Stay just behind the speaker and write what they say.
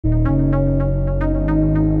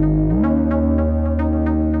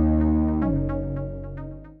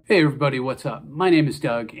Hey everybody, what's up? My name is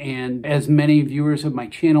Doug, and as many viewers of my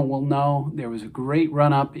channel will know, there was a great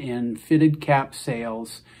run-up in fitted cap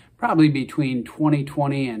sales probably between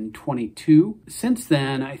 2020 and 22. Since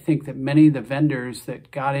then, I think that many of the vendors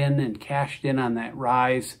that got in and cashed in on that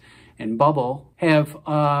rise and bubble have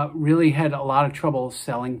really had a lot of trouble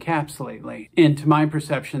selling caps lately. And to my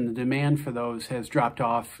perception, the demand for those has dropped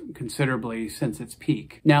off considerably since its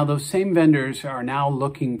peak. Now, those same vendors are now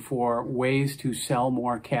looking for ways to sell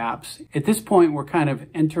more caps. At this point, we're kind of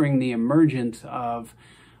entering the emergence of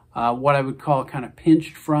what I would call kind of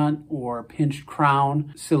pinched front or pinched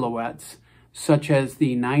crown silhouettes, such as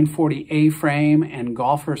the 940 A-frame and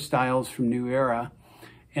golfer styles from New Era,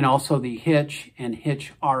 and also the Hitch and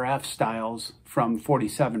Hitch RF styles from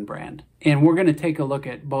 47 brand. And we're going to take a look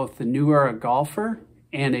at both the New Era golfer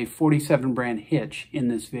and a 47 brand Hitch in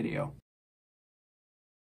this video.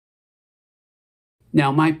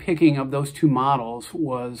 Now, my picking of those two models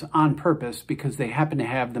was on purpose because they happen to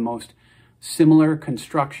have the most similar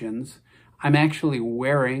constructions. I'm actually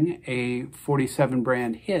wearing a 47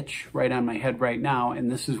 brand Hitch right on my head right now, and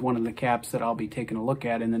this is one of the caps that I'll be taking a look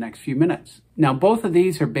at in the next few minutes. Now, both of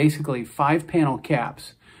these are basically 5-panel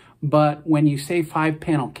caps, but when you say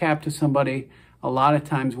 5-panel cap to somebody, a lot of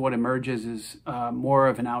times what emerges is more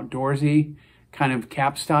of an outdoorsy kind of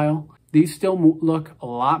cap style. These still look a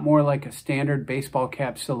lot more like a standard baseball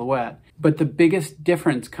cap silhouette, but the biggest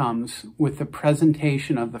difference comes with the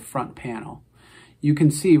presentation of the front panel. You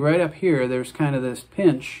can see right up here, there's kind of this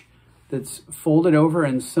pinch that's folded over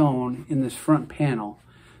and sewn in this front panel.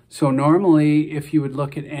 So normally, if you would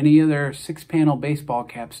look at any other 6-panel baseball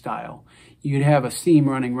cap style, you'd have a seam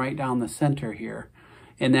running right down the center here,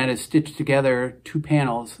 and that is stitched together 2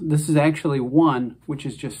 panels. This is actually one, which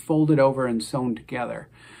is just folded over and sewn together,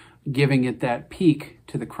 giving it that peak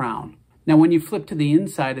to the crown. Now, when you flip to the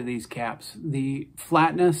inside of these caps, the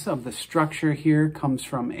flatness of the structure here comes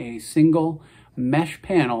from a single mesh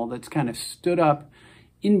panel that's kind of stood up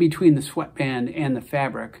in between the sweatband and the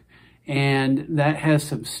fabric, and that has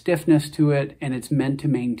some stiffness to it, and it's meant to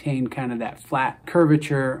maintain kind of that flat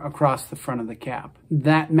curvature across the front of the cap.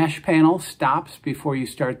 That mesh panel stops before you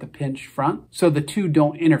start the pinch front, so the two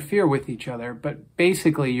don't interfere with each other, but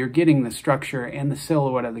basically you're getting the structure and the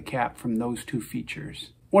silhouette of the cap from those two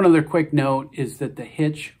features. One other quick note is that the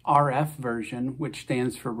Hitch RF version, which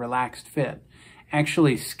stands for Relaxed Fit,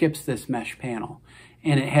 actually skips this mesh panel,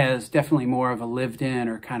 and it has definitely more of a lived-in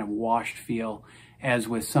or kind of washed feel, as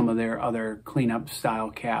with some of their other cleanup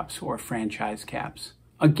style caps or franchise caps.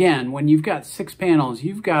 Again, when you've got 6 panels,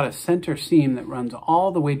 you've got a center seam that runs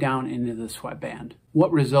all the way down into the sweatband.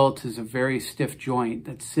 What results is a very stiff joint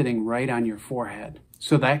that's sitting right on your forehead,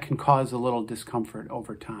 so that can cause a little discomfort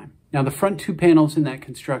over time. Now, the front 2 panels in that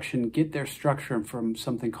construction get their structure from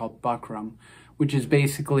something called buckram, which is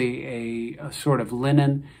basically a sort of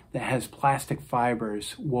linen that has plastic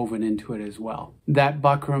fibers woven into it as well. That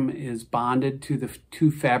buckram is bonded to the 2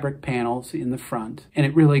 fabric panels in the front, and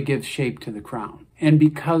it really gives shape to the crown. And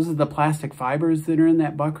because of the plastic fibers that are in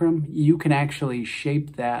that buckram, you can actually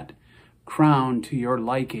shape that crown to your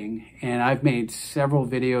liking, and I've made several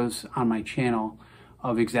videos on my channel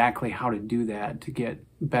of exactly how to do that to get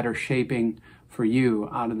better shaping for you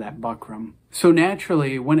out of that buckram. So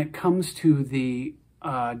naturally, when it comes to the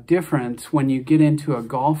difference, when you get into a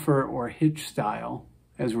golfer or Hitch style,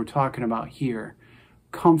 as we're talking about here,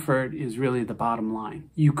 comfort is really the bottom line.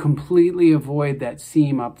 You completely avoid that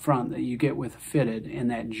seam up front that you get with a fitted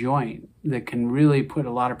and that joint that can really put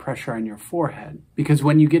a lot of pressure on your forehead. Because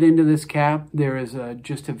when you get into this cap, there is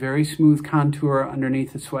just a very smooth contour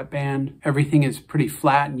underneath the sweatband. Everything is pretty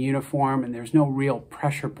flat and uniform, and there's no real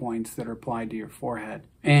pressure points that are applied to your forehead.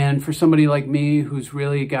 And for somebody like me who's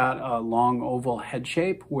really got a long oval head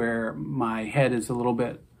shape where my head is a little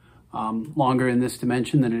bit longer in this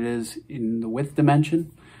dimension than it is in the width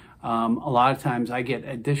dimension, a lot of times I get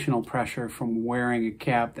additional pressure from wearing a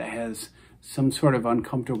cap that has some sort of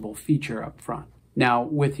uncomfortable feature up front. Now,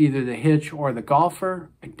 with either the Hitch or the golfer,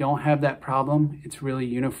 I don't have that problem. It's really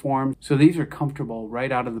uniform. So these are comfortable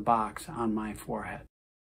right out of the box on my forehead.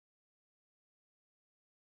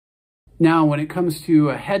 Now, when it comes to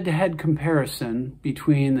a head-to-head comparison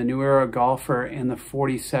between the New Era golfer and the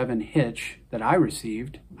 47 Hitch, that I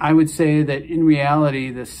received, I would say that in reality,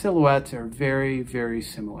 the silhouettes are very, very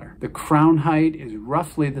similar. The crown height is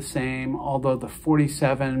roughly the same, although the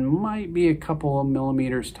 47 might be a couple of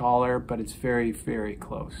millimeters taller, but it's very, very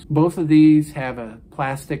close. Both of these have a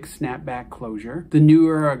plastic snapback closure. The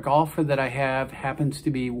newer golfer that I have happens to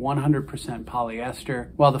be 100% polyester,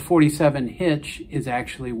 while the 47 Hitch is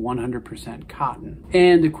actually 100% cotton.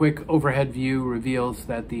 And a quick overhead view reveals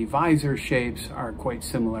that the visor shapes are quite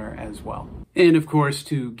similar as well. And of course,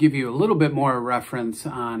 to give you a little bit more reference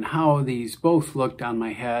on how these both looked on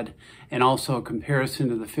my head, and also a comparison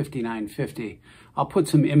to the 5950, I'll put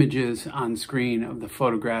some images on screen of the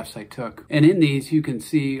photographs I took. And in these, you can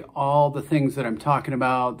see all the things that I'm talking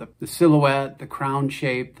about, the silhouette, the crown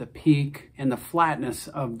shape, the peak, and the flatness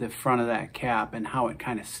of the front of that cap, and how it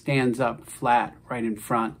kind of stands up flat right in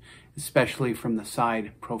front, especially from the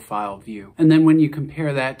side profile view. And then when you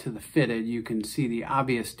compare that to the fitted, you can see the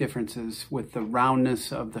obvious differences with the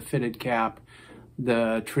roundness of the fitted cap,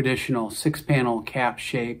 the traditional 6-panel cap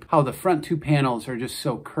shape, how the front 2 panels are just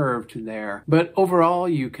so curved there. But overall,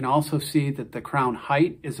 you can also see that the crown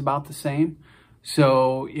height is about the same.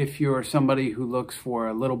 So if you're somebody who looks for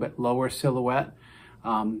a little bit lower silhouette,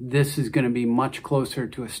 this is going to be much closer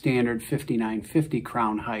to a standard 5950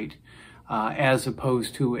 crown height, as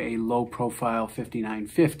opposed to a low profile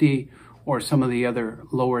 5950 or some of the other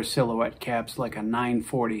lower silhouette caps like a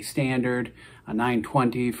 940 standard, a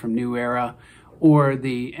 920 from New Era, or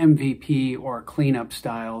the MVP or cleanup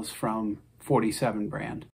styles from 47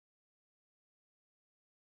 brand.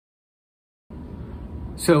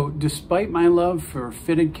 So despite my love for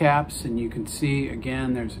fitted caps, and you can see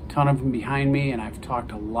again there's a ton of them behind me, and I've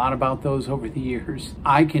talked a lot about those over the years,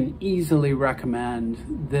 I can easily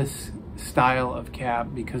recommend this style of cap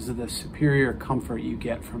because of the superior comfort you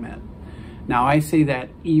get from it. Now I say that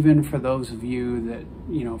even for those of you that,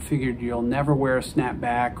 figured you'll never wear a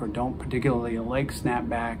snapback or don't particularly like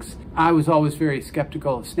snapbacks. I was always very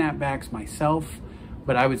skeptical of snapbacks myself,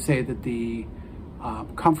 but I would say that the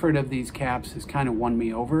comfort of these caps has kind of won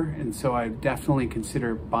me over, and so I definitely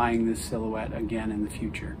consider buying this silhouette again in the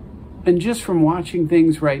future. And just from watching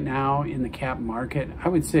things right now in the cap market, I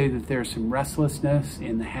would say that there's some restlessness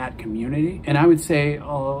in the hat community. And I would say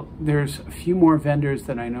there's a few more vendors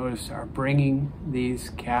that I notice are bringing these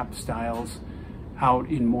cap styles out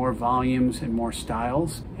in more volumes and more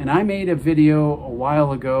styles. And I made a video a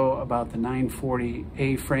while ago about the 940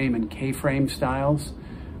 A-frame and K-frame styles,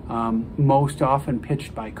 most often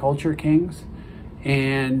pitched by Culture Kings.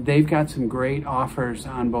 And they've got some great offers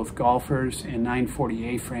on both golfers and 940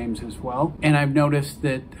 A-frames as well. And I've noticed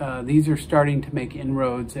that these are starting to make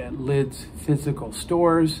inroads at Lid's physical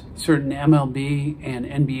stores. Certain MLB and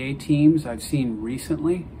NBA teams I've seen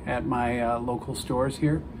recently at my local stores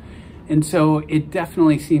here. And so it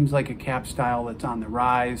definitely seems like a cap style that's on the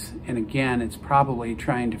rise. And again, it's probably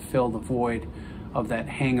trying to fill the void of that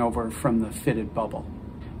hangover from the fitted bubble.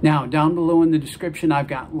 Now, down below in the description, I've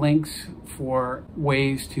got links for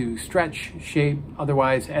ways to stretch, shape,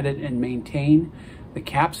 otherwise edit and maintain the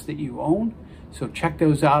caps that you own. So check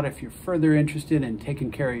those out if you're further interested in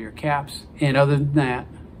taking care of your caps. And other than that,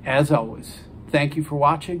 as always, thank you for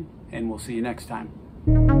watching, and we'll see you next time.